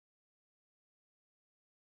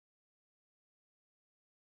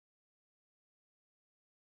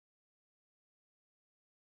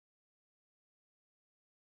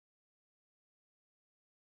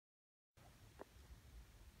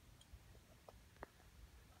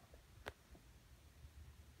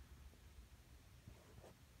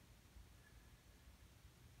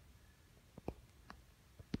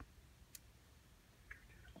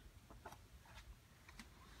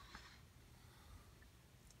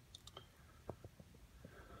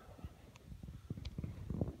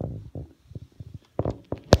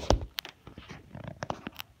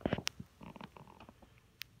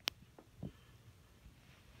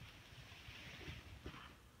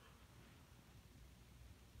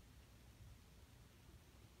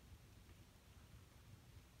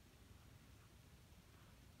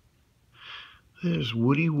There's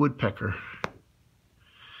Woody Woodpecker.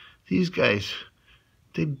 These guys,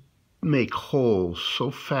 they make holes so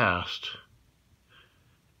fast,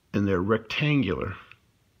 and they're rectangular.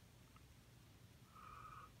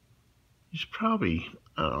 He's probably,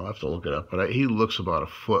 I don't know, I'll have to look it up, but he looks about a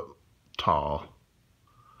foot tall.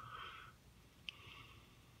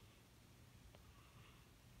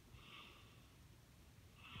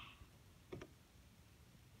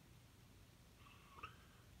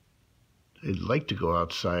 I'd like to go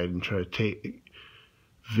outside and try to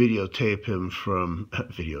videotape him from,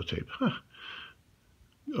 take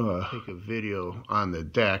a video on the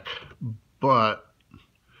deck, but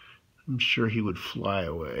I'm sure he would fly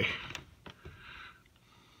away.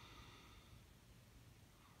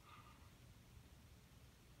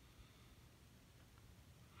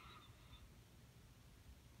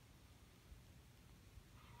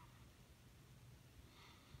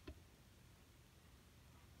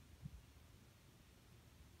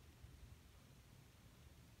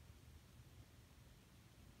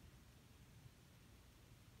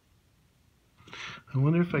 I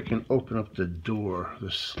wonder if I can open up the door, the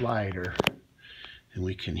slider, and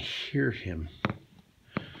we can hear him.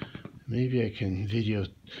 Maybe I can video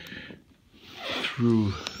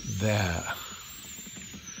through that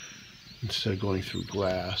instead of going through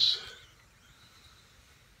glass.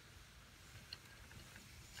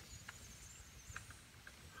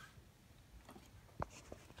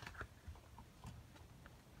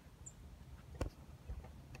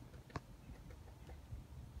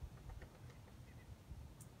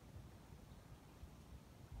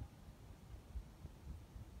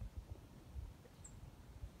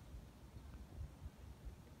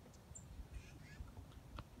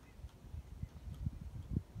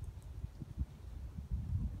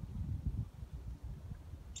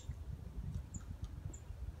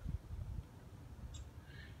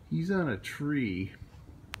 He's on a tree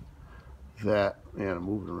that, man, I'm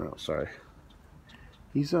moving around, sorry.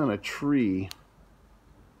 He's on a tree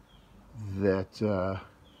that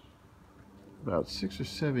about 6 or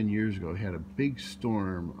 7 years ago had a big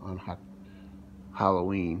storm on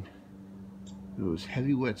Halloween. It was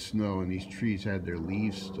heavy wet snow and these trees had their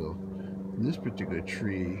leaves still. In this particular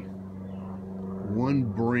tree, one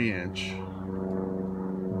branch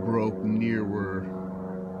broke near where,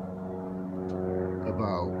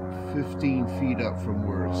 about 15 feet up from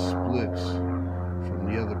where it splits from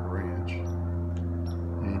the other branch.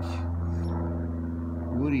 And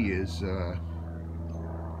Woody is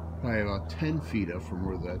probably about 10 feet up from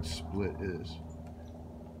where that split is.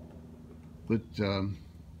 But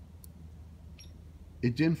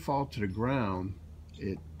it didn't fall to the ground.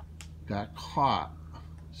 It got caught.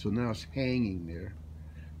 So now it's hanging there.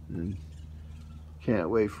 And can't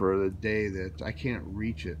wait for the day that I can't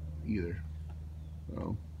reach it either.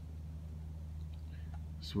 So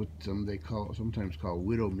it's what sometimes call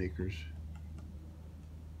widow makers.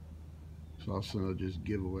 So also they'll just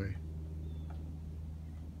give away.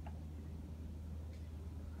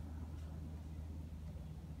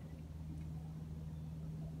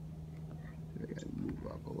 I gotta move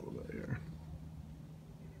up a little bit here.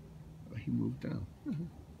 Oh, he moved down.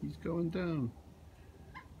 He's going down.